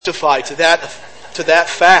testify to that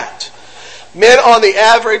fact. Men on the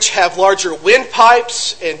average have larger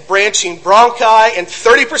windpipes and branching bronchi and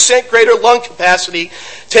 30% greater lung capacity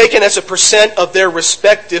taken as a percent of their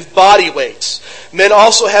respective body weights. Men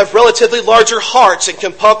also have relatively larger hearts and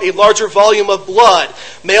can pump a larger volume of blood.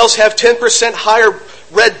 Males have 10% higher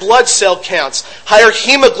red blood cell counts, higher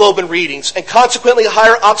hemoglobin readings, and consequently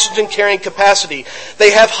higher oxygen carrying capacity.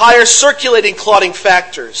 They have higher circulating clotting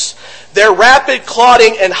factors. Their rapid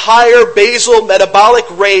clotting and higher basal metabolic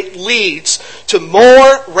rate leads to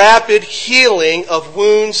more rapid healing of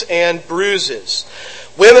wounds and bruises.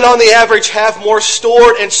 Women on the average have more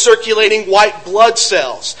stored and circulating white blood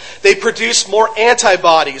cells. They produce more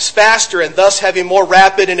antibodies faster and thus have a more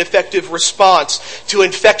rapid and effective response to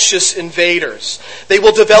infectious invaders. They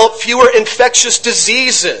will develop fewer infectious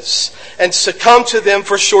diseases and succumb to them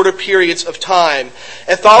for shorter periods of time.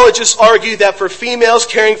 Ethologists argue that for females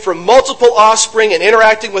caring for multiple offspring and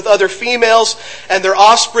interacting with other females and their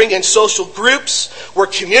offspring in social groups where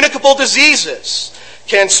communicable diseases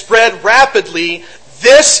can spread rapidly,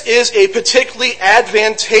 this is a particularly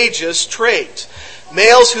advantageous trait.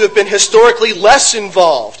 Males who have been historically less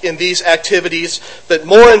involved in these activities, but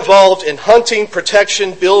more involved in hunting,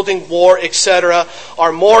 protection, building, war, etc.,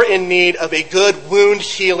 are more in need of a good wound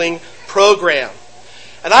healing program.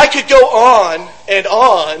 And I could go on and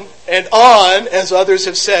on and on, as others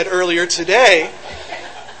have said earlier today,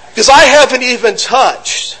 because I haven't even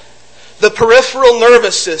touched the peripheral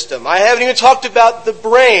nervous system. I haven't even talked about the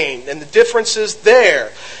brain and the differences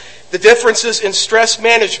there, the differences in stress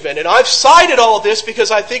management. And I've cited all this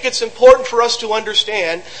because I think it's important for us to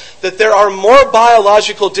understand that there are more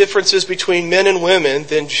biological differences between men and women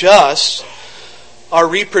than just our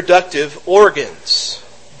reproductive organs.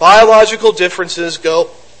 Biological differences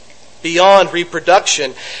go beyond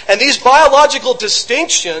reproduction. And these biological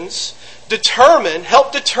distinctions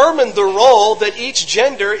help determine the role that each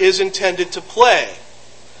gender is intended to play.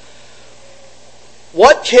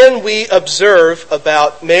 What can we observe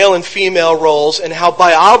about male and female roles and how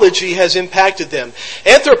biology has impacted them?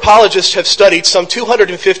 Anthropologists have studied some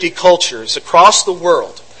 250 cultures across the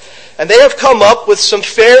world, and they have come up with some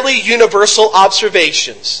fairly universal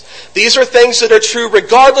observations. These are things that are true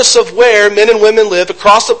regardless of where men and women live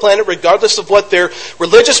across the planet, regardless of what their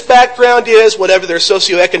religious background is, whatever their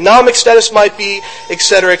socioeconomic status might be,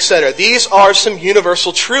 etc., etc. These are some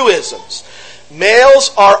universal truisms.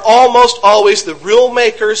 Males are almost always the rule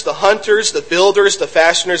makers, the hunters, the builders, the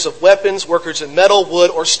fashioners of weapons, workers in metal, wood,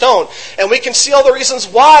 or stone. And we can see all the reasons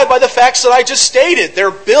why by the facts that I just stated. They're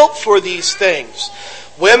built for these things.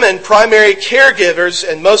 Women, primary caregivers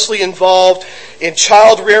and mostly involved in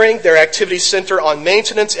child rearing. Their activities center on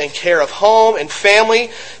maintenance and care of home and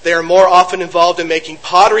family. They are more often involved in making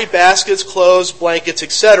pottery, baskets, clothes, blankets,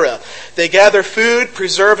 etc. They gather food,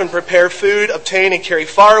 preserve and prepare food, obtain and carry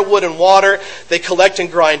firewood and water. They collect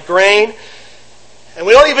and grind grain. And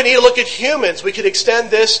we don't even need to look at humans. We could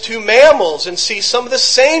extend this to mammals and see some of the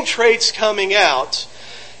same traits coming out.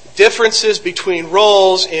 Differences between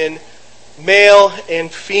roles in male and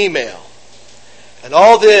female. And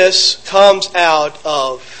all this comes out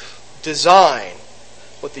of design,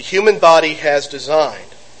 what the human body has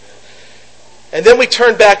designed. And then we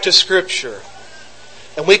turn back to Scripture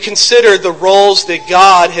and we consider the roles that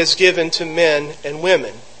God has given to men and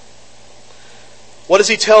women. What does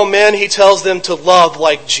He tell men? He tells them to love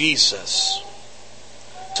like Jesus,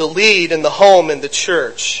 to lead in the home and the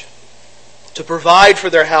church, to provide for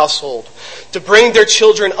their household, to bring their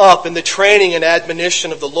children up in the training and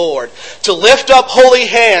admonition of the Lord, to lift up holy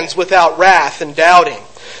hands without wrath and doubting,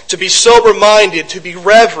 to be sober-minded, to be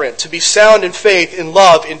reverent, to be sound in faith, in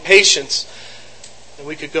love, in patience. And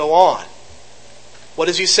we could go on. What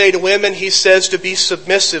does He say to women? He says to be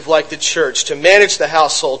submissive like the church, to manage the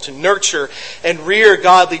household, to nurture and rear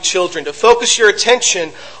godly children, to focus your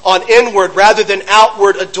attention on inward rather than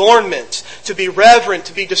outward adornment, to be reverent,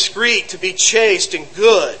 to be discreet, to be chaste and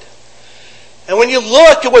good. And when you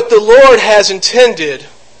look at what the Lord has intended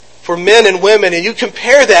for men and women, and you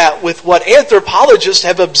compare that with what anthropologists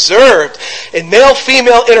have observed in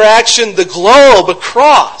male-female interaction the globe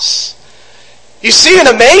across, you see an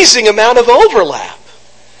amazing amount of overlap.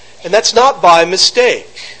 And that's not by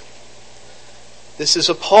mistake. This is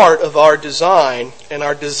a part of our design, and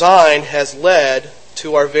our design has led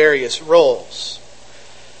to our various roles.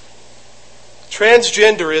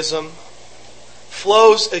 Transgenderism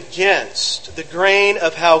flows against the grain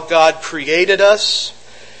of how God created us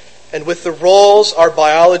and with the roles our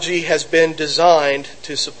biology has been designed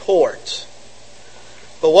to support.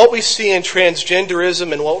 But what we see in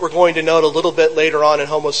transgenderism and what we're going to note a little bit later on in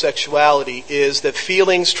homosexuality is that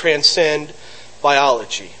feelings transcend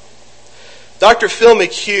biology. Dr. Phil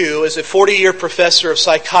McHugh is a 40-year professor of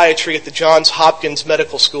psychiatry at the Johns Hopkins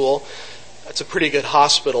Medical School. That's a pretty good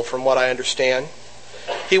hospital from what I understand.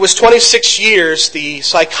 He was 26 years the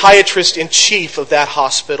psychiatrist-in-chief of that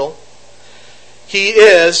hospital. He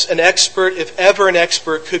is an expert, if ever an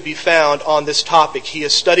expert could be found on this topic. He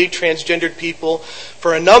has studied transgendered people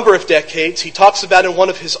for a number of decades. He talks about in one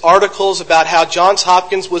of his articles about how Johns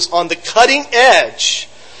Hopkins was on the cutting edge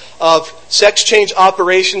of sex change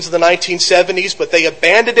operations in the 1970s, but they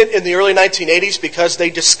abandoned it in the early 1980s because they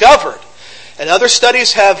discovered, and other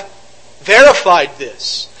studies have verified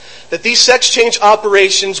this, that these sex change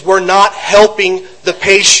operations were not helping the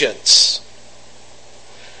patients.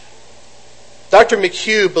 Dr.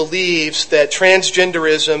 McHugh believes that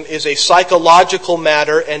transgenderism is a psychological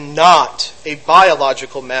matter and not a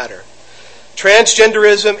biological matter.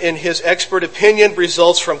 Transgenderism, in his expert opinion,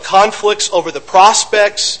 results from conflicts over the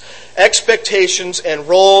prospects, expectations, and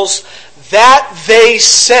roles that they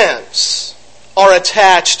sense are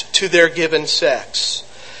attached to their given sex.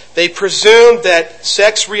 They presume that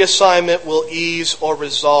sex reassignment will ease or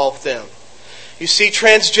resolve them. You see,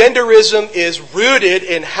 transgenderism is rooted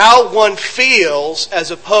in how one feels as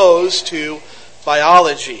opposed to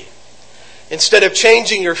biology. Instead of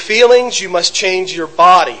changing your feelings, you must change your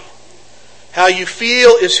body. How you feel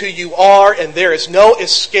is who you are, and there is no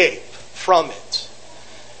escape from it.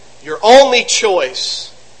 Your only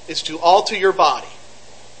choice is to alter your body.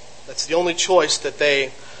 That's the only choice that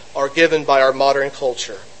they are given by our modern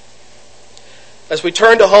culture. As we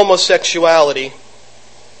turn to homosexuality,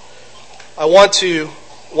 I want to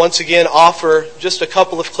once again offer just a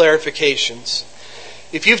couple of clarifications.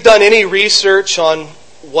 If you've done any research on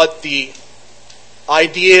what the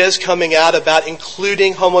ideas coming out about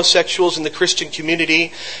including homosexuals in the Christian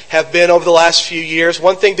community have been over the last few years,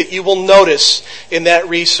 one thing that you will notice in that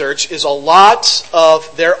research is a lot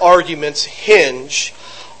of their arguments hinge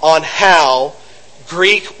on how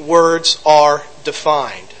Greek words are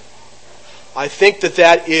defined. I think that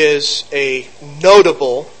that is a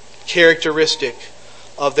notable characteristic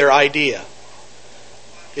of their idea.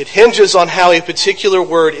 It hinges on how a particular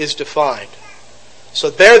word is defined. So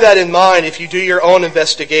bear that in mind if you do your own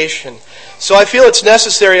investigation. So I feel it's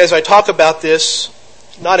necessary as I talk about this,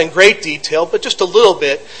 not in great detail, but just a little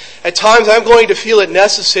bit. At times I'm going to feel it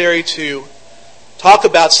necessary to talk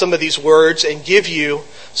about some of these words and give you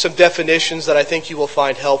some definitions that I think you will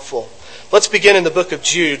find helpful. Let's begin in the book of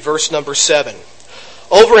Jude, verse number 7.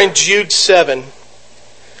 Over in Jude 7,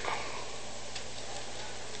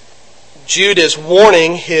 Jude is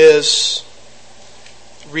warning his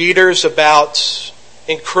readers about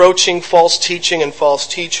encroaching false teaching and false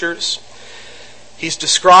teachers. He's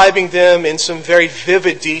describing them in some very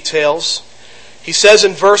vivid details. He says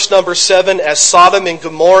in verse number 7, as Sodom and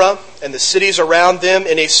Gomorrah and the cities around them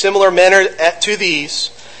in a similar manner to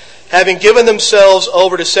these, having given themselves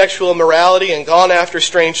over to sexual immorality and gone after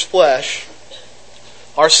strange flesh,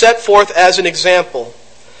 are set forth as an example,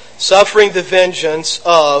 suffering the vengeance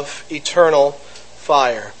of eternal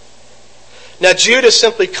fire. Now, Jude is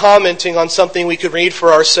simply commenting on something we could read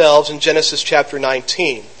for ourselves in Genesis chapter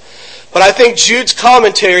 19. But I think Jude's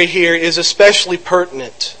commentary here is especially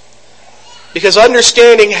pertinent, because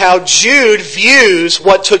understanding how Jude views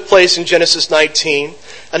what took place in Genesis 19,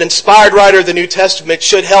 an inspired writer of the New Testament,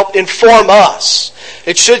 should help inform us.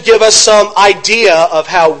 It should give us some idea of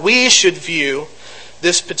how we should view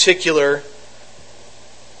this particular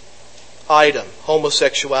item,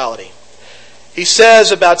 homosexuality. He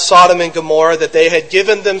says about Sodom and Gomorrah that they had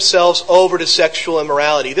given themselves over to sexual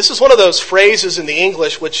immorality. This is one of those phrases in the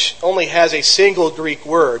English which only has a single Greek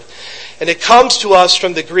word. And it comes to us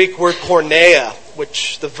from the Greek word porneia,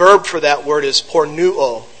 which the verb for that word is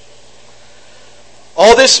pornuo.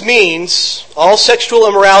 All this means, all sexual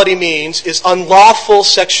immorality means, is unlawful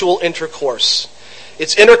sexual intercourse.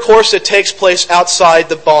 It's intercourse that takes place outside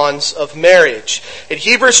the bonds of marriage. In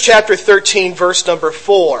Hebrews chapter 13, verse number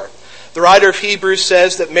 4, the writer of Hebrews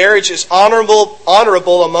says that marriage is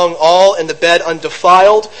honorable among all, and the bed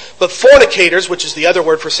undefiled. But fornicators, which is the other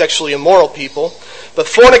word for sexually immoral people, but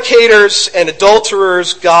fornicators and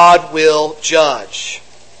adulterers God will judge.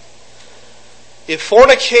 If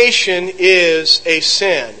fornication is a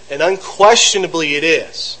sin, and unquestionably it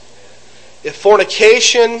is, if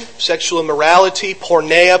fornication, sexual immorality,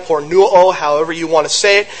 porneia, pornuo, however you want to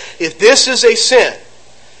say it, if this is a sin,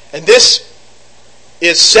 and this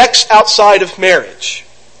is sex outside of marriage,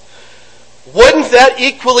 wouldn't that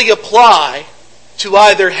equally apply to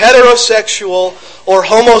either heterosexual or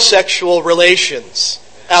homosexual relations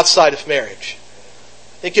outside of marriage?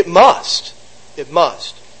 I think it must. It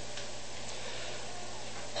must.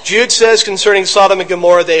 Jude says concerning Sodom and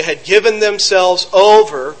Gomorrah, they had given themselves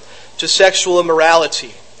over to sexual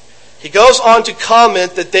immorality. He goes on to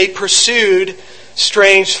comment that they pursued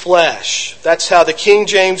strange flesh. That's how the King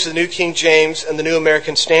James, the New King James, and the New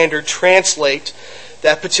American Standard translate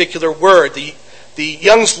that particular word. The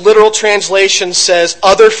Young's literal translation says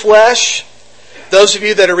other flesh. Those of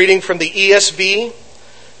you that are reading from the ESV,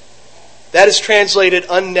 that is translated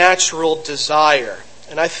unnatural desire.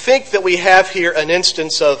 And I think that we have here an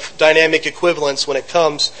instance of dynamic equivalence when it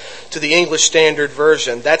comes to the English Standard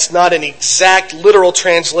Version. That's not an exact literal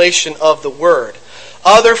translation of the word.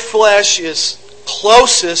 Other flesh is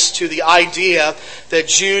closest to the idea that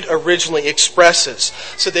Jude originally expresses.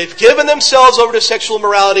 So they've given themselves over to sexual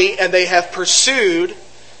immorality and they have pursued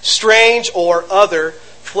strange or other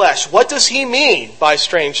flesh. What does he mean by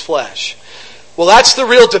strange flesh? Well, that's the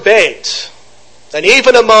real debate. And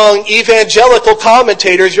even among evangelical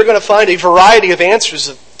commentators, you're going to find a variety of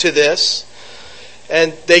answers to this.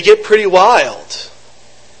 And they get pretty wild.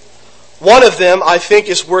 One of them, I think,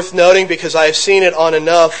 is worth noting because I have seen it on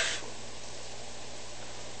enough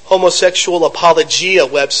homosexual apologia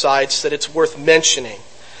websites that it's worth mentioning.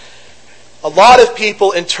 A lot of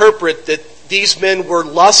people interpret that these men were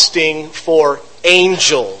lusting for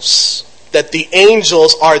angels. That the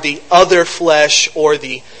angels are the other flesh or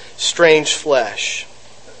the strange flesh.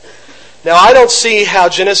 Now, I don't see how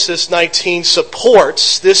Genesis 19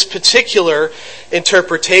 supports this particular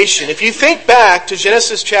interpretation. If you think back to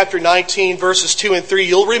Genesis chapter 19, verses 2 and 3,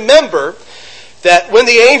 you'll remember that when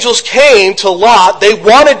the angels came to Lot, they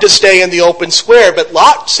wanted to stay in the open square, but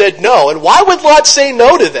Lot said no. And why would Lot say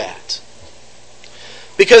no to that?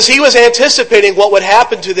 Because he was anticipating what would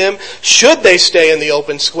happen to them should they stay in the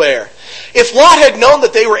open square. If Lot had known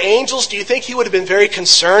that they were angels, do you think he would have been very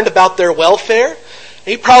concerned about their welfare?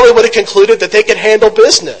 He probably would have concluded that they could handle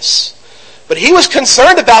business. But he was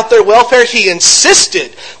concerned about their welfare. He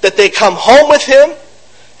insisted that they come home with him,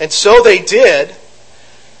 and so they did.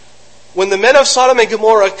 When the men of Sodom and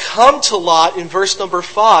Gomorrah come to Lot in verse number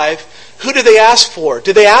 5, who do they ask for?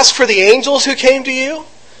 Did they ask for the angels who came to you?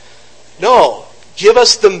 No. Give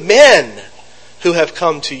us the men who have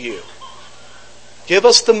come to you. Give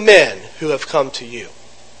us the men who have come to you.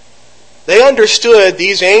 They understood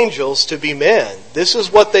these angels to be men. This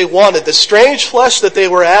is what they wanted. The strange flesh that they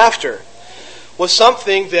were after was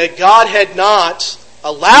something that God had not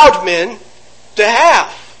allowed men to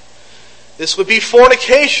have. This would be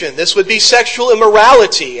fornication. This would be sexual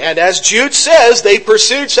immorality. And as Jude says, they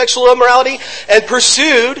pursued sexual immorality and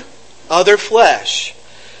pursued other flesh.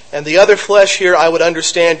 And the other flesh here I would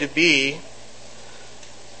understand to be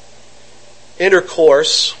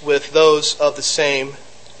intercourse with those of the same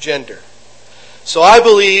gender. So I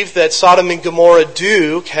believe that Sodom and Gomorrah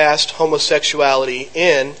do cast homosexuality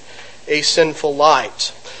in a sinful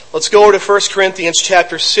light. Let's go over to 1 Corinthians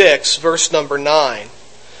chapter 6, verse number 9.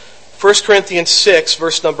 1 Corinthians 6,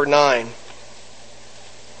 verse number 9.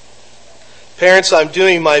 Parents, I'm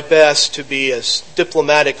doing my best to be as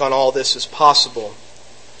diplomatic on all this as possible.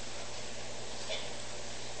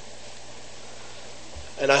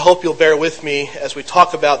 And I hope you'll bear with me as we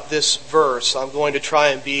talk about this verse. I'm going to try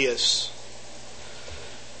and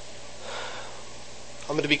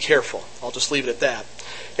I'm going to be careful. I'll just leave it at that.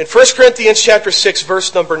 In 1 Corinthians chapter 6,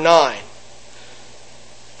 verse number 9,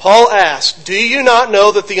 Paul asks, "Do you not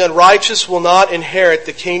know that the unrighteous will not inherit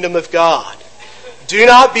the kingdom of God? Do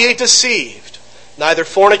not be deceived. Neither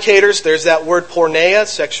fornicators," there's that word porneia,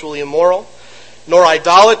 sexually immoral, "nor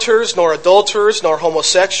idolaters, nor adulterers, nor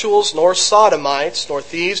homosexuals, nor sodomites, nor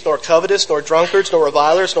thieves, nor covetous, nor drunkards, nor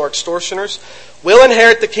revilers, nor extortioners will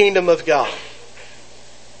inherit the kingdom of God."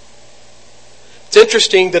 It's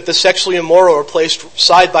interesting that the sexually immoral are placed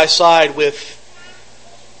side by side with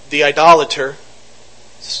the idolater.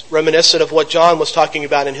 It's reminiscent of what John was talking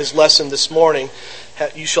about in his lesson this morning.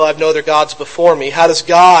 You shall have no other gods before me. How does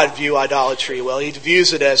God view idolatry? Well, he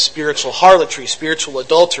views it as spiritual harlotry, spiritual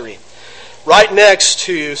adultery, right next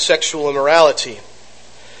to sexual immorality.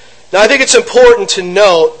 Now, I think it's important to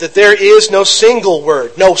note that there is no single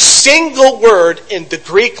word in the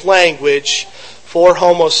Greek language for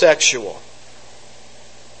homosexual.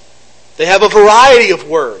 They have a variety of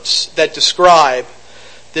words that describe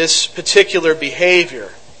this particular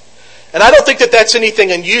behavior. And I don't think that that's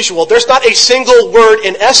anything unusual. There's not a single word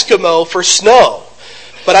in Eskimo for snow.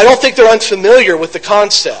 But I don't think they're unfamiliar with the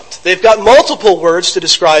concept. They've got multiple words to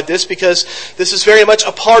describe this because this is very much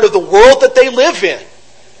a part of the world that they live in.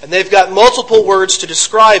 And they've got multiple words to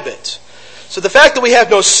describe it. So the fact that we have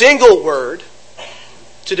no single word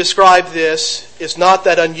to describe this is not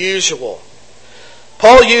that unusual.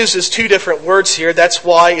 Paul uses two different words here. That's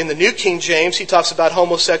why in the New King James he talks about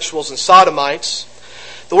homosexuals and sodomites.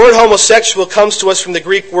 The word homosexual comes to us from the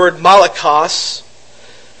Greek word malakos.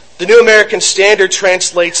 The New American Standard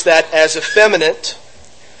translates that as effeminate.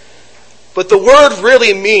 But the word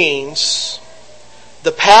really means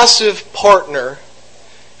the passive partner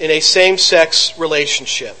in a same-sex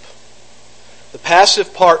relationship. The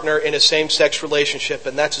passive partner in a same-sex relationship,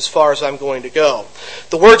 and that's as far as I'm going to go.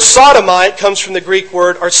 The word sodomite comes from the Greek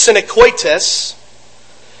word arsenokoites.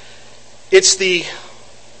 It's the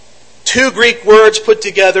two Greek words put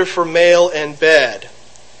together for male and bed.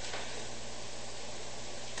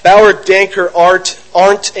 Bauer, Danker,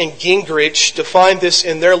 Arndt, and Gingrich define this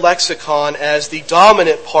in their lexicon as the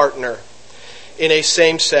dominant partner in a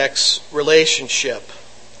same-sex relationship.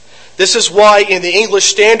 This is why in the English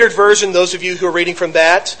Standard Version, those of you who are reading from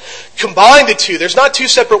that, combine the two. There's not two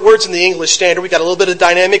separate words in the English Standard. We've got a little bit of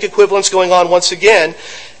dynamic equivalence going on once again.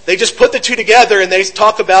 They just put the two together and they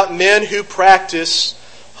talk about men who practice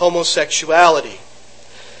homosexuality.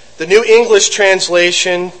 The New English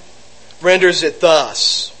translation renders it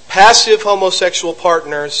thus: passive homosexual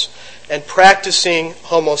partners and practicing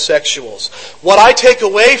homosexuals. What I take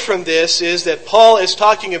away from this is that Paul is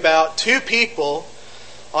talking about two people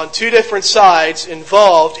on two different sides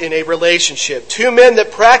involved in a relationship. Two men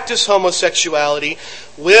that practice homosexuality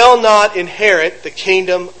will not inherit the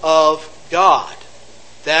kingdom of God.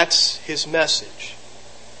 That's his message.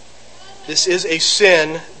 This is a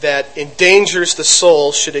sin that endangers the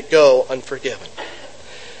soul should it go unforgiven.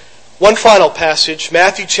 One final passage,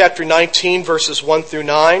 Matthew chapter 19, verses 1 through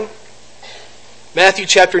 9. Matthew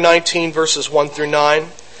chapter 19, verses 1 through 9.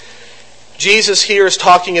 Jesus here is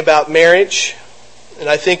talking about marriage. And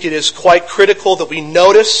I think it is quite critical that we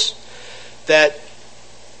notice that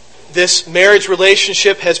this marriage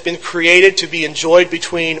relationship has been created to be enjoyed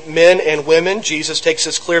between men and women. Jesus takes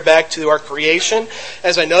us clear back to our creation.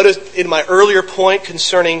 As I noted in my earlier point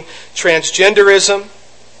concerning transgenderism,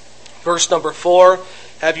 verse number 4,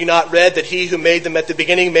 have you not read that he who made them at the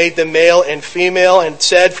beginning made them male and female, and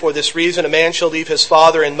said, for this reason a man shall leave his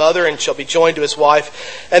father and mother and shall be joined to his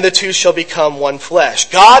wife, and the two shall become one flesh.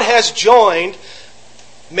 God has joined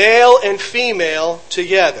male and female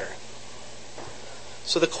together.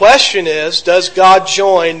 So the question is, does God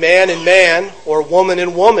join man and man or woman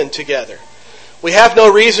and woman together? We have no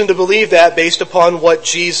reason to believe that based upon what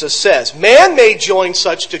Jesus says. Man may join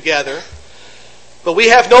such together, but we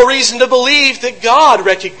have no reason to believe that God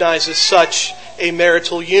recognizes such a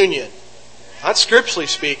marital union. Not scripturally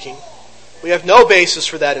speaking. We have no basis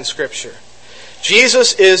for that in Scripture.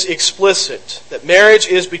 Jesus is explicit that marriage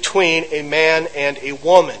is between a man and a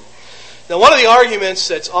woman. Now, one of the arguments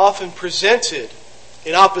that's often presented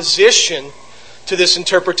in opposition to this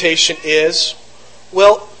interpretation is,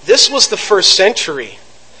 well, this was the first century,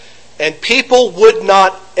 and people would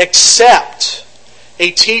not accept a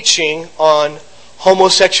teaching on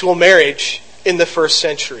homosexual marriage in the first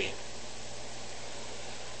century.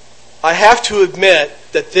 I have to admit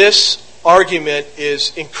that this argument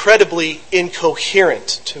is incredibly incoherent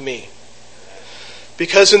to me.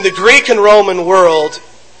 Because in the Greek and Roman world,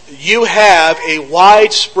 you have a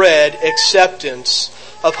widespread acceptance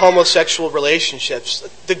of homosexual relationships.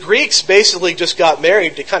 The Greeks basically just got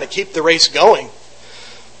married to kind of keep the race going.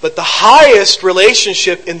 But the highest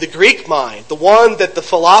relationship in the Greek mind, the one that the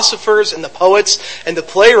philosophers and the poets and the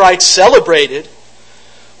playwrights celebrated,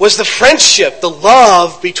 was the friendship, the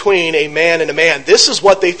love between a man and a man. This is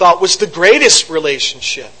what they thought was the greatest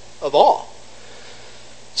relationship of all.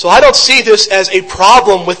 So I don't see this as a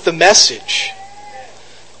problem with the message.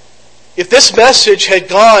 If this message had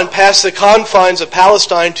gone past the confines of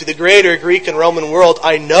Palestine to the greater Greek and Roman world,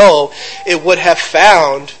 I know it would have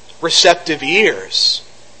found receptive ears.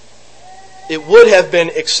 It would have been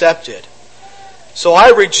accepted. So I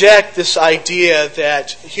reject this idea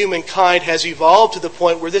that humankind has evolved to the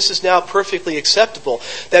point where this is now perfectly acceptable.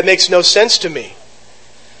 That makes no sense to me.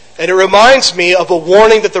 And it reminds me of a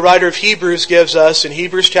warning that the writer of Hebrews gives us in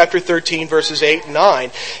Hebrews chapter 13, verses 8 and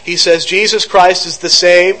 9. He says, Jesus Christ is the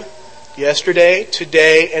same yesterday,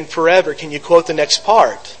 today, and forever. Can you quote the next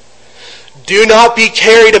part? Do not be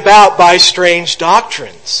carried about by strange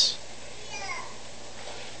doctrines.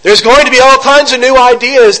 There's going to be all kinds of new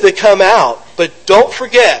ideas that come out. But don't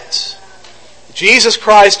forget, Jesus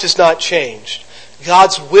Christ has not changed.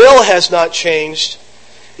 God's will has not changed.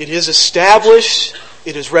 It is established.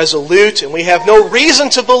 It is resolute. And we have no reason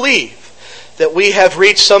to believe that we have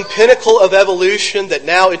reached some pinnacle of evolution, that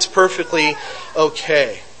now it's perfectly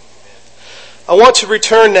okay. I want to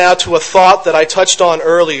return now to a thought that I touched on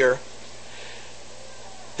earlier,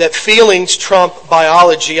 that feelings trump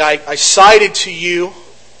biology. I cited to you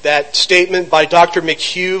that statement by Dr.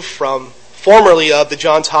 McHugh, formerly of the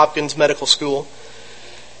Johns Hopkins Medical School.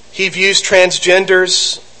 He views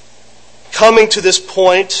transgenders coming to this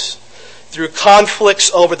point through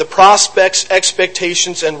conflicts over the prospects,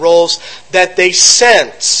 expectations, and roles that they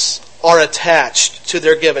sense are attached to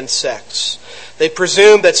their given sex. They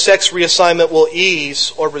presume that sex reassignment will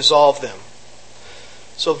ease or resolve them.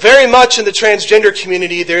 So very much in the transgender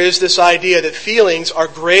community, there is this idea that feelings are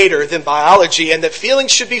greater than biology and that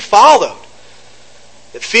feelings should be followed.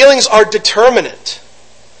 That feelings are determinate.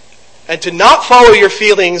 And to not follow your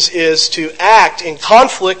feelings is to act in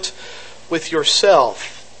conflict with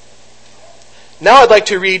yourself. Now I'd like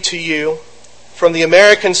to read to you from the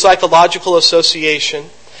American Psychological Association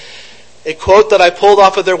a quote that I pulled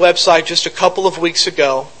off of their website just a couple of weeks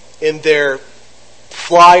ago in their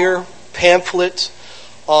flyer pamphlet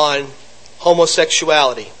on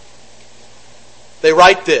homosexuality. They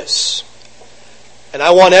write this, and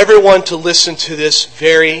I want everyone to listen to this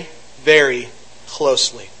very, very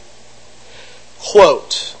closely.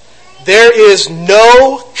 Quote, "There is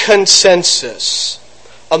no consensus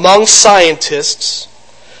among scientists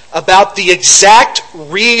about the exact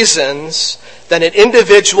reasons that an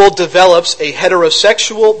individual develops a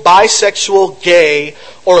heterosexual, bisexual, gay,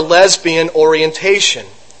 or lesbian orientation.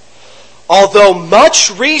 Although much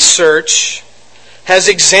research has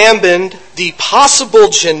examined the possible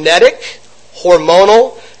genetic,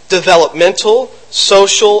 hormonal, developmental,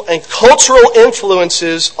 social, and cultural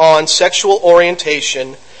influences on sexual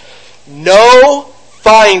orientation, no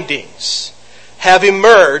findings have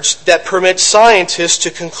emerged that permit scientists to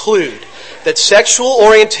conclude that sexual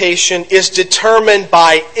orientation is determined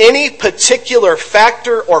by any particular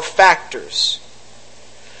factor or factors.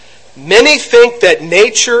 Many think that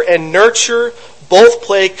nature and nurture both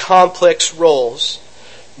play complex roles.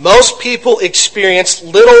 Most people experience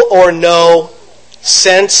little or no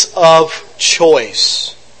sense of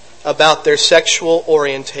choice about their sexual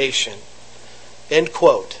orientation." End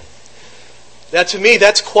quote. Now to me,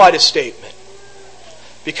 that's quite a statement,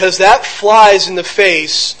 because that flies in the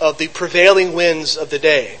face of the prevailing winds of the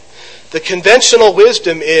day. The conventional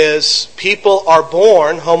wisdom is people are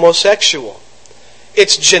born homosexual.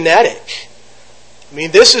 It's genetic. I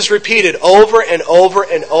mean, this is repeated over and over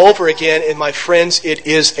and over again, and my friends, it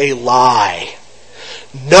is a lie.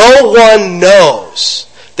 No one knows.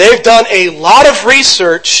 They've done a lot of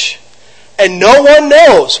research, and no one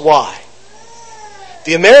knows why.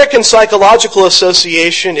 The American Psychological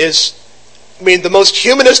Association is, the most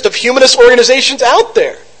humanist of humanist organizations out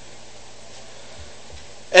there.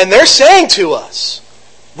 And they're saying to us,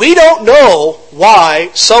 we don't know why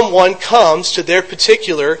someone comes to their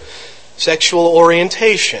particular sexual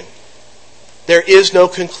orientation. There is no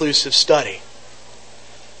conclusive study.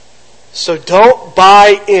 So don't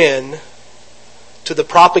buy in to the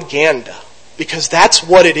propaganda, because that's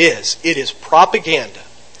what it is. It is propaganda.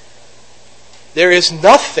 There is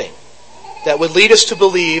nothing that would lead us to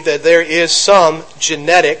believe that there is some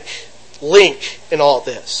genetic link in all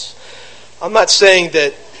this. I'm not saying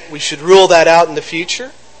that we should rule that out in the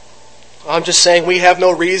future. I'm just saying we have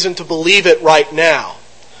no reason to believe it right now.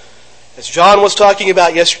 As John was talking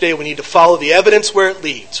about yesterday, we need to follow the evidence where it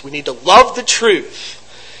leads. We need to love the truth.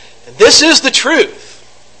 And this is the truth.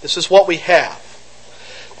 This is what we have.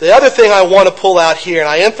 The other thing I want to pull out here, and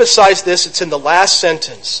I emphasize this, it's in the last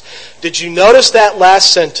sentence. Did you notice that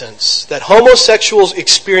last sentence? That homosexuals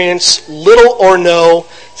experience little or no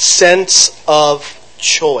sense of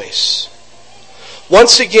choice.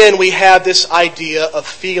 Once again, we have this idea of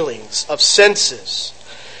feelings, of senses.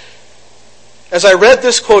 As I read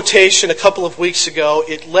this quotation a couple of weeks ago,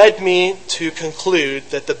 it led me to conclude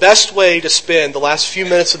that the best way to spend the last few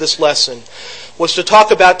minutes of this lesson was to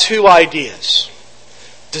talk about two ideas: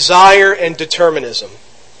 desire and determinism.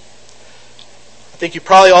 I think you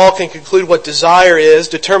probably all can conclude what desire is.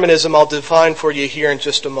 Determinism I'll define for you here in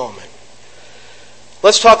just a moment.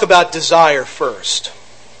 Let's talk about desire first.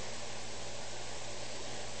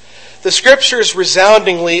 The Scriptures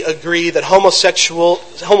resoundingly agree that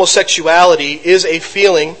homosexuality is a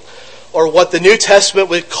feeling, or what the New Testament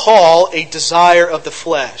would call a desire of the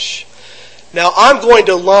flesh. Now, I'm going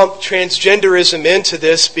to lump transgenderism into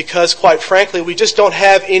this because, quite frankly, we just don't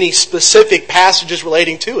have any specific passages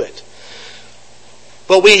relating to it.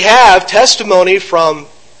 But we have testimony from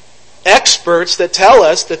experts that tell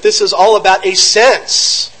us that this is all about a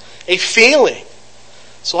sense, a feeling.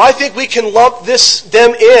 So I think we can lump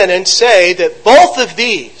them in and say that both of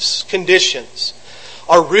these conditions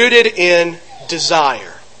are rooted in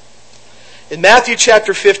desire. In Matthew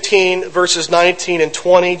chapter 15, verses 19 and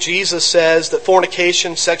 20, Jesus says that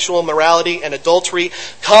fornication, sexual immorality, and adultery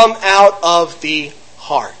come out of the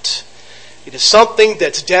heart. It is something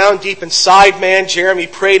that's down deep inside man. Jeremy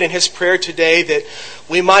prayed in his prayer today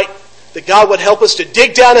that God would help us to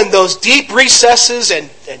dig down in those deep recesses and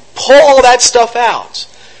pull all that stuff out.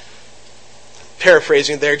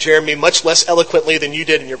 Paraphrasing there, Jeremy, much less eloquently than you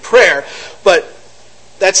did in your prayer, but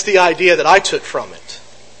that's the idea that I took from it.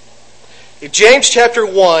 In James chapter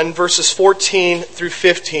 1, verses 14 through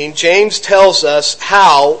 15, James tells us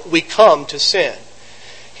how we come to sin.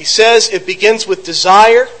 He says it begins with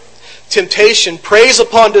desire. Temptation preys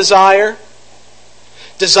upon desire.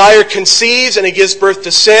 Desire conceives and it gives birth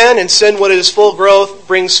to sin. And sin, when it is full growth,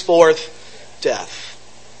 brings forth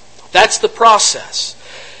death. That's the process.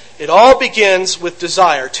 It all begins with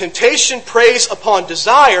desire. Temptation preys upon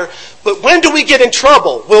desire, but when do we get in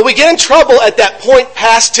trouble? Well, we get in trouble at that point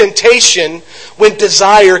past temptation when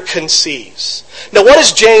desire conceives. Now, what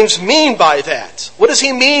does James mean by that? What does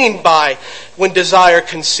he mean by when desire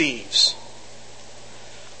conceives?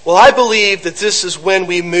 Well, I believe that this is when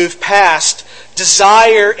we move past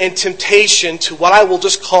desire and temptation to what I will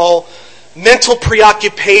just call mental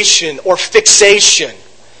preoccupation or fixation.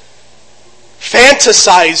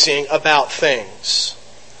 Fantasizing about things.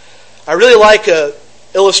 I really like an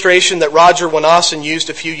illustration that Roger Wanason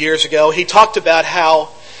used a few years ago. He talked about how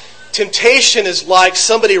temptation is like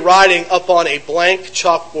somebody writing up on a blank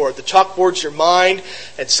chalkboard. The chalkboard's your mind,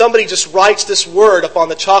 and somebody just writes this word up on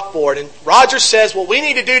the chalkboard. And Roger says, what we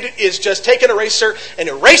need to do is just take an eraser and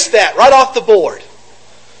erase that right off the board.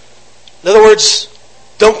 In other words,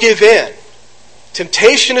 don't give in.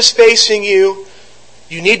 Temptation is facing you.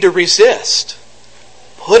 You need to resist.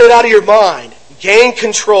 Put it out of your mind. Gain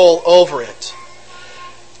control over it.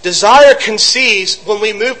 Desire conceives when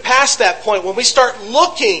we move past that point, when we start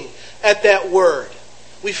looking at that word.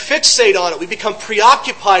 We fixate on it. We become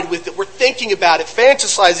preoccupied with it. We're thinking about it,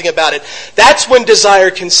 fantasizing about it. That's when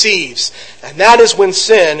desire conceives. And that is when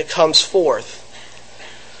sin comes forth.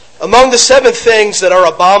 Among the 7 things that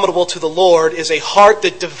are abominable to the Lord is a heart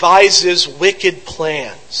that devises wicked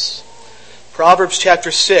plans. Proverbs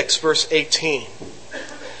chapter 6, verse 18.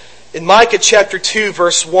 In Micah chapter 2,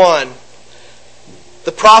 verse 1,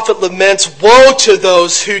 the prophet laments, woe to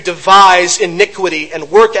those who devise iniquity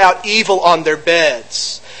and work out evil on their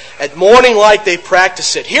beds. At morning light they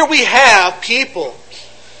practice it. Here we have people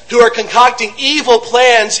who are concocting evil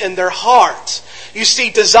plans in their hearts. You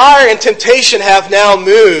see, desire and temptation have now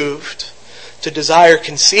moved to desire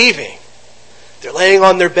conceiving. They're laying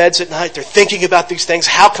on their beds at night. They're thinking about these things.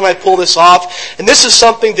 How can I pull this off? And this is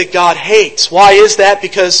something that God hates. Why is that?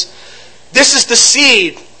 Because this is the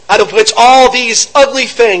seed out of which all these ugly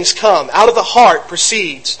things come. Out of the heart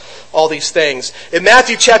proceeds all these things. In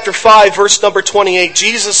Matthew chapter 5, verse number 28,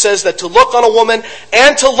 Jesus says that to look on a woman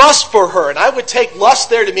and to lust for her. And I would take lust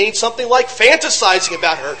there to mean something like fantasizing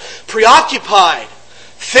about her, preoccupied,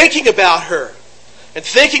 thinking about her. And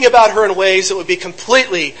thinking about her in ways that would be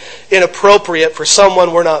completely inappropriate for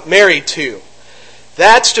someone we're not married to.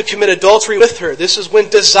 That's to commit adultery with her. This is when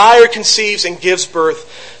desire conceives and gives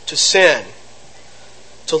birth to sin.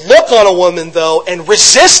 To look on a woman, though, and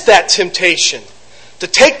resist that temptation, to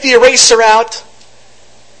take the eraser out,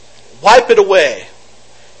 wipe it away,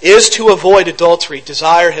 is to avoid adultery.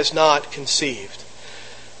 Desire has not conceived.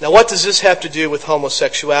 Now, what does this have to do with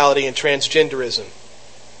homosexuality and transgenderism?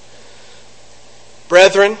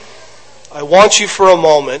 Brethren, I want you for a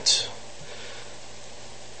moment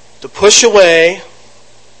to push away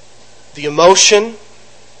the emotion,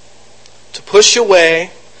 to push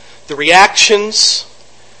away the reactions.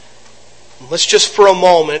 Let's just for a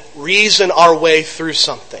moment reason our way through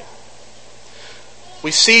something.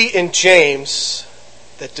 We see in James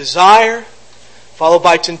that desire, followed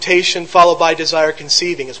by temptation, followed by desire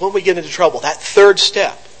conceiving, is when we get into trouble. That third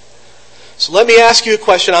step. So let me ask you a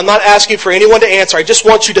question. I'm not asking for anyone to answer. I just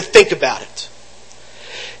want you to think about it.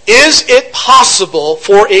 Is it possible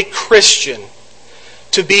for a Christian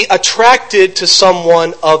to be attracted to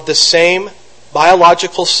someone of the same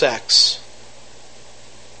biological sex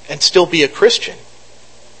and still be a Christian?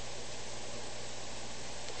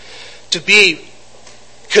 To be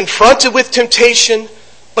confronted with temptation,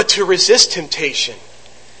 but to resist temptation.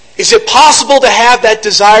 Is it possible to have that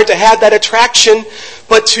desire, to have that attraction,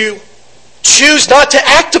 but to choose not to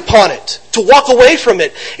act upon it, to walk away from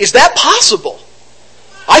it? Is that possible?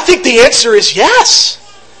 I think the answer is yes.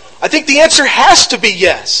 I think the answer has to be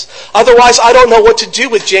yes. Otherwise, I don't know what to do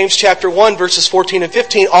with James chapter 1, verses 14 and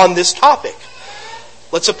 15 on this topic.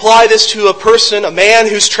 Let's apply this to a person, a man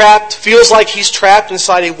who's trapped, feels like he's trapped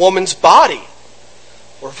inside a woman's body,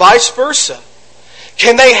 or vice versa.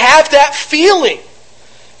 Can they have that feeling?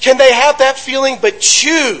 Can they have that feeling but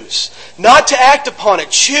choose not to act upon it.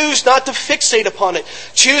 Choose not to fixate upon it.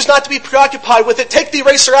 Choose not to be preoccupied with it. Take the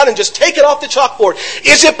eraser out and just take it off the chalkboard.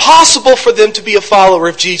 Is it possible for them to be a follower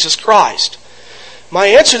of Jesus Christ? My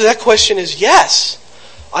answer to that question is yes.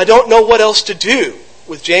 I don't know what else to do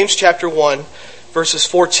with James chapter 1, verses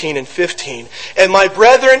 14 and 15. And my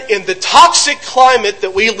brethren, in the toxic climate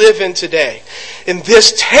that we live in today, in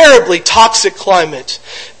this terribly toxic climate,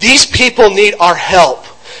 these people need our help.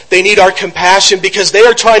 They need our compassion because they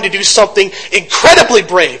are trying to do something incredibly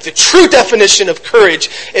brave. The true definition of courage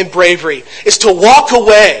and bravery is to walk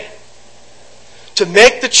away, to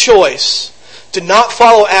make the choice to not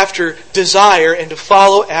follow after desire and to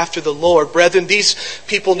follow after the Lord. Brethren, these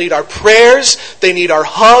people need our prayers, they need our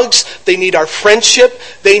hugs, they need our friendship,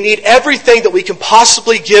 they need everything that we can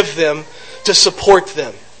possibly give them to support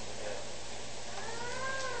them.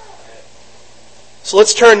 So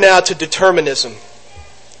let's turn now to determinism.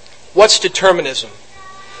 What's determinism?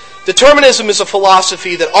 Determinism is a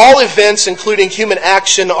philosophy that all events, including human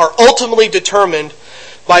action, are ultimately determined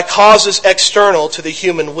by causes external to the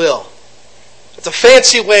human will. It's a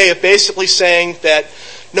fancy way of basically saying that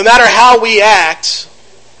no matter how we act,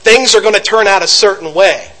 things are going to turn out a certain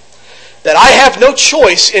way. That I have no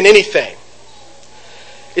choice in anything.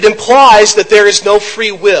 It implies that there is no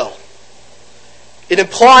free will. It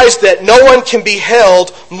implies that no one can be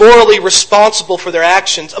held morally responsible for their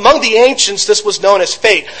actions. Among the ancients, this was known as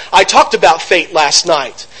fate. I talked about fate last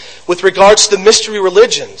night with regards to the mystery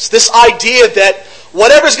religions. This idea that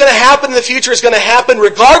whatever's going to happen in the future is going to happen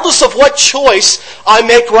regardless of what choice I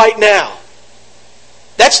make right now.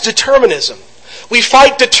 That's determinism. We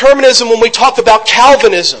fight determinism when we talk about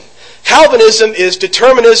Calvinism. Calvinism is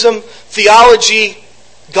determinism, theology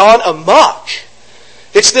gone amok.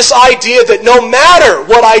 It's this idea that no matter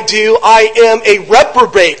what I do, I am a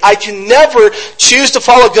reprobate. I can never choose to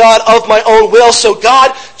follow God of my own will, so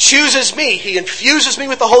God chooses me. He infuses me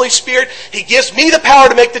with the Holy Spirit. He gives me the power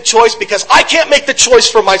to make the choice because I can't make the choice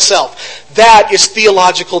for myself. That is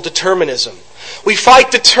theological determinism. We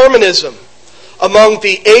fight determinism among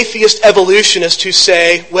the atheist evolutionists who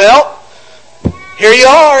say, well, here you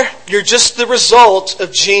are. You're just the result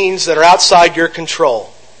of genes that are outside your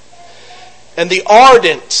control. And the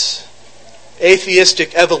ardent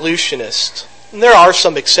atheistic evolutionist, and there are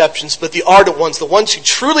some exceptions, but the ardent ones, the ones who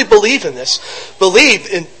truly believe in this, believe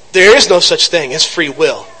in there is no such thing as free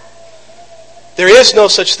will. There is no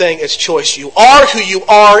such thing as choice. You are who you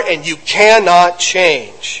are and you cannot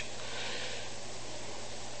change.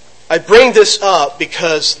 I bring this up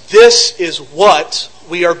because this is what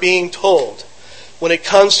we are being told when it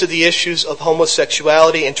comes to the issues of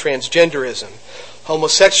homosexuality and transgenderism.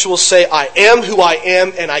 Homosexuals say, I am who I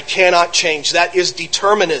am and I cannot change. That is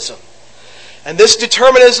determinism. And this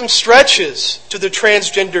determinism stretches to the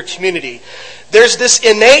transgender community. There's this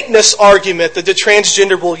innateness argument that the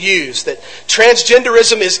transgender will use, that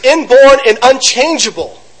transgenderism is inborn and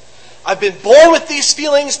unchangeable. I've been born with these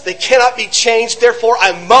feelings, they cannot be changed, therefore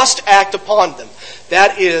I must act upon them.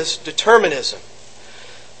 That is determinism.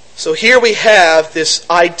 So here we have this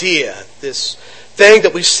idea, this thing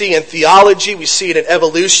that we see in theology, we see it in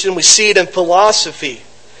evolution, we see it in philosophy.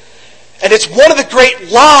 And it's one of the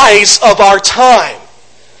great lies of our time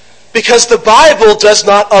because the Bible does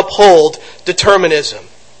not uphold determinism.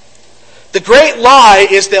 The great lie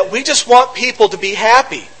is that we just want people to be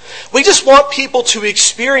happy. We just want people to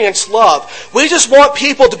experience love. We just want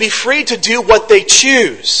people to be free to do what they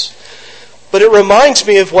choose. But it reminds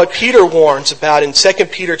me of what Peter warns about in 2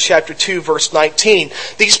 Peter chapter 2, verse 19.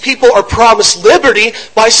 These people are promised liberty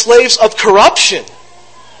by slaves of corruption.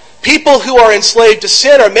 People who are enslaved to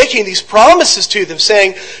sin are making these promises to them,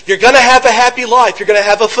 saying, you're going to have a happy life. You're going to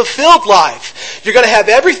have a fulfilled life. You're going to have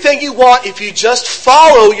everything you want if you just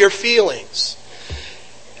follow your feelings.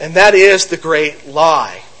 And that is the great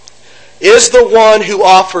lie. Is the one who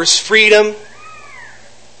offers freedom,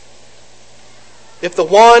 if the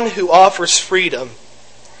one who offers freedom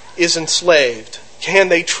is enslaved, can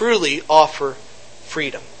they truly offer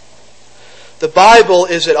freedom? The Bible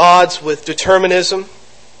is at odds with determinism.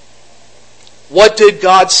 What did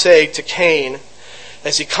God say to Cain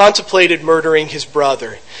as he contemplated murdering his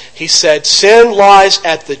brother? He said, sin lies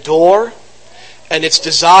at the door, and its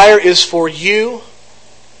desire is for you,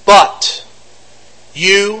 but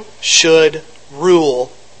you should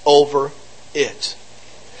rule over it.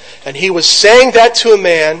 And he was saying that to a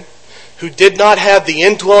man who did not have the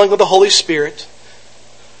indwelling of the Holy Spirit,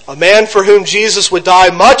 a man for whom Jesus would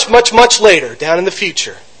die much, much, much later, down in the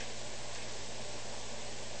future.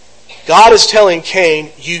 God is telling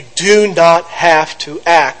Cain, you do not have to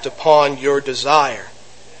act upon your desire.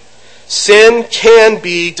 Sin can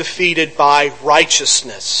be defeated by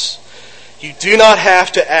righteousness. You do not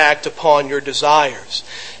have to act upon your desires.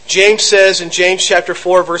 James says in James chapter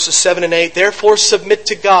 4, verses 7 and 8, therefore submit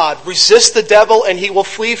to God. Resist the devil and he will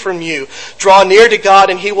flee from you. Draw near to God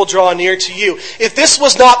and he will draw near to you. If this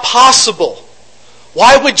was not possible,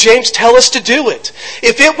 why would James tell us to do it?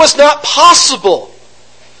 If it was not possible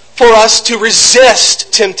for us to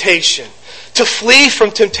resist temptation, to flee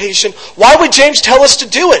from temptation, why would James tell us to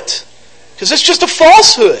do it? Because it's just a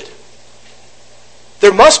falsehood.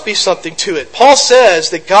 There must be something to it. Paul says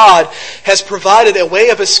that God has provided a way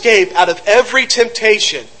of escape out of every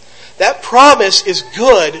temptation. That promise is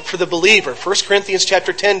good for the believer. 1 Corinthians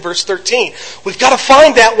chapter 10, verse 13. We've got to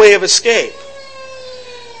find that way of escape.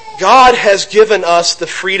 God has given us the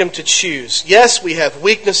freedom to choose. Yes, we have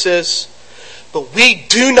weaknesses, but we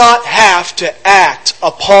do not have to act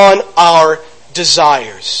upon our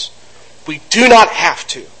desires. We do not have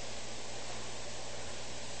to.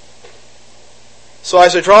 So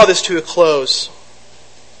as I draw this to a close,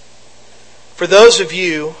 for those of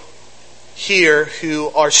you here who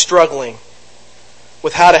are struggling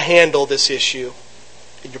with how to handle this issue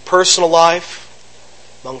in your personal life,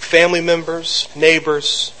 among family members,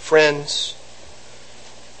 neighbors, friends,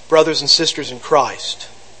 brothers and sisters in Christ,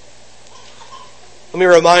 let me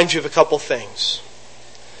remind you of a couple things.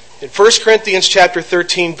 In 1 Corinthians chapter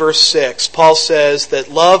 13, verse 6, Paul says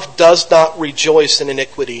that love does not rejoice in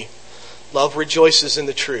iniquity. Love rejoices in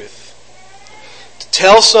the truth. To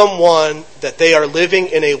tell someone that they are living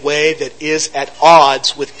in a way that is at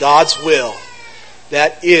odds with God's will,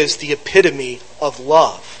 that is the epitome of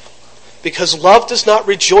love. Because love does not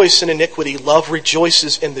rejoice in iniquity. Love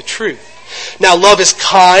rejoices in the truth. Now, love is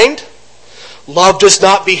kind. Love does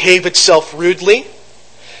not behave itself rudely.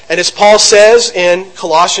 And as Paul says in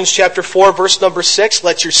Colossians chapter 4, verse number 6,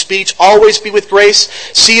 let your speech always be with grace,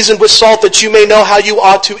 seasoned with salt, that you may know how you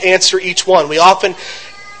ought to answer each one. We often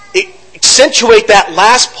accentuate that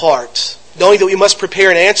last part, knowing that we must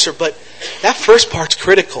prepare an answer, but that first part's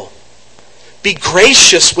critical. Be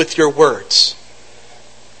gracious with your words.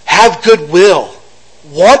 Have goodwill.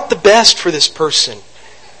 Want the best for this person.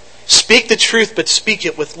 Speak the truth, but speak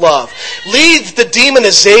it with love. Leave the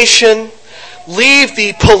demonization. Leave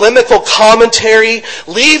the polemical commentary.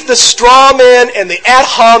 Leave the straw man and the ad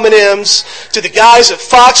hominems to the guys at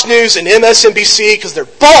Fox News and MSNBC, because they're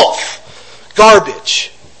both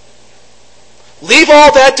garbage. Leave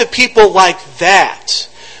all that to people like that.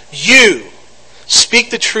 You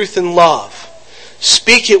speak the truth in love.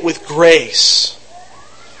 Speak it with grace.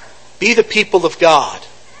 Be the people of God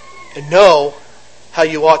and know how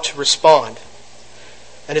you ought to respond.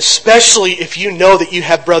 And especially if you know that you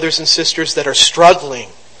have brothers and sisters that are struggling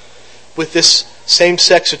with this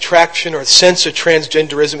same-sex attraction or sense of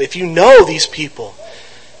transgenderism, if you know these people,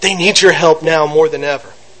 they need your help now more than ever.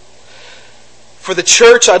 For the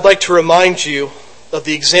church, I'd like to remind you of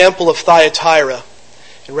the example of Thyatira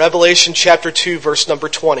in Revelation chapter 2, verse number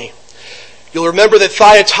 20. You'll remember that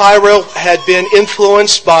Thyatira had been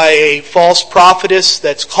influenced by a false prophetess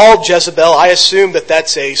that's called Jezebel. I assume that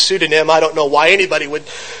that's a pseudonym. I don't know why anybody would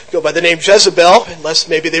go by the name Jezebel, unless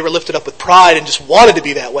maybe they were lifted up with pride and just wanted to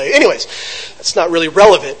be that way. Anyways, that's not really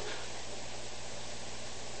relevant.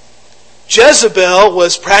 Jezebel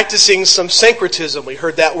was practicing some syncretism. We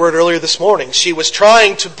heard that word earlier this morning. She was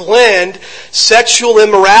trying to blend sexual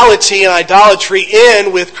immorality and idolatry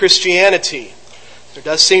in with Christianity. There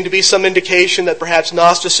does seem to be some indication that perhaps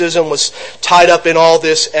Gnosticism was tied up in all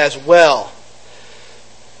this as well.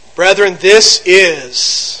 Brethren, these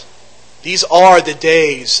are the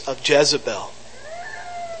days of Jezebel.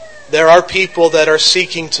 There are people that are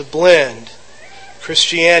seeking to blend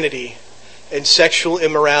Christianity and sexual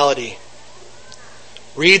immorality.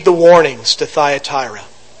 Read the warnings to Thyatira,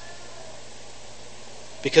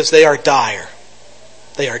 because they are dire.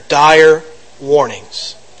 They are dire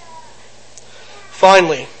warnings.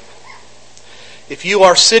 Finally, if you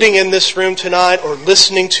are sitting in this room tonight or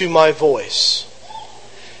listening to my voice,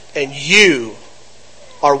 and you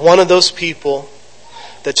are one of those people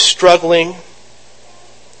that's struggling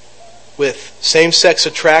with same-sex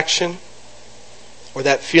attraction or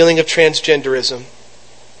that feeling of transgenderism,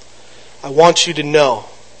 I want you to know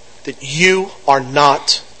that you are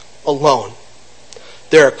not alone.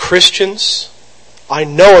 There are Christians, I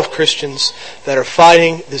know of Christians, that are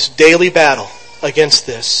fighting this daily battle against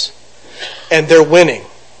this. And they're winning.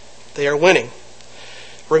 They are winning.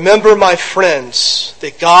 Remember, my friends,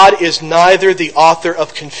 that God is neither the author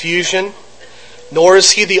of confusion, nor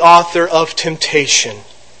is He the author of temptation.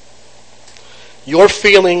 Your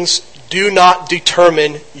feelings do not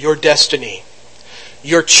determine your destiny.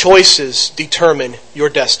 Your choices determine your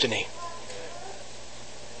destiny.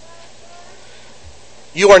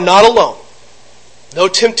 You are not alone. No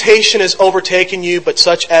temptation has overtaken you but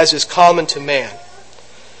such as is common to man.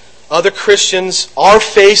 Other Christians are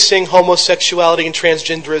facing homosexuality and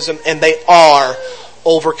transgenderism, and they are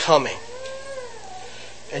overcoming.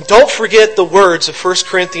 And don't forget the words of 1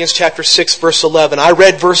 Corinthians chapter 6, verse 11. I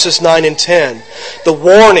read verses 9 and 10. The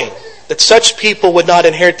warning that such people would not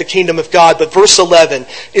inherit the kingdom of God, but verse 11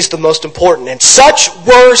 is the most important. And such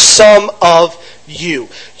were some of you.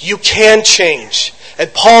 You can change.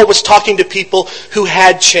 And Paul was talking to people who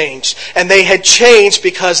had changed. And they had changed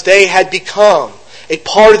because they had become a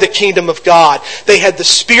part of the kingdom of God. They had the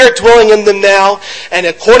Spirit dwelling in them now. And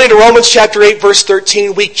according to Romans chapter 8, verse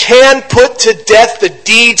 13, we can put to death the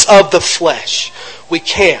deeds of the flesh. We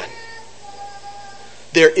can.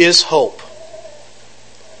 There is hope.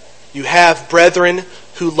 You have brethren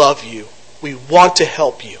who love you. We want to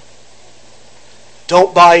help you.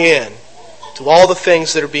 Don't buy in to all the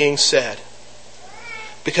things that are being said,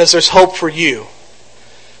 because there's hope for you.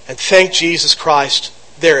 And thank Jesus Christ,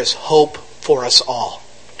 there is hope for us all.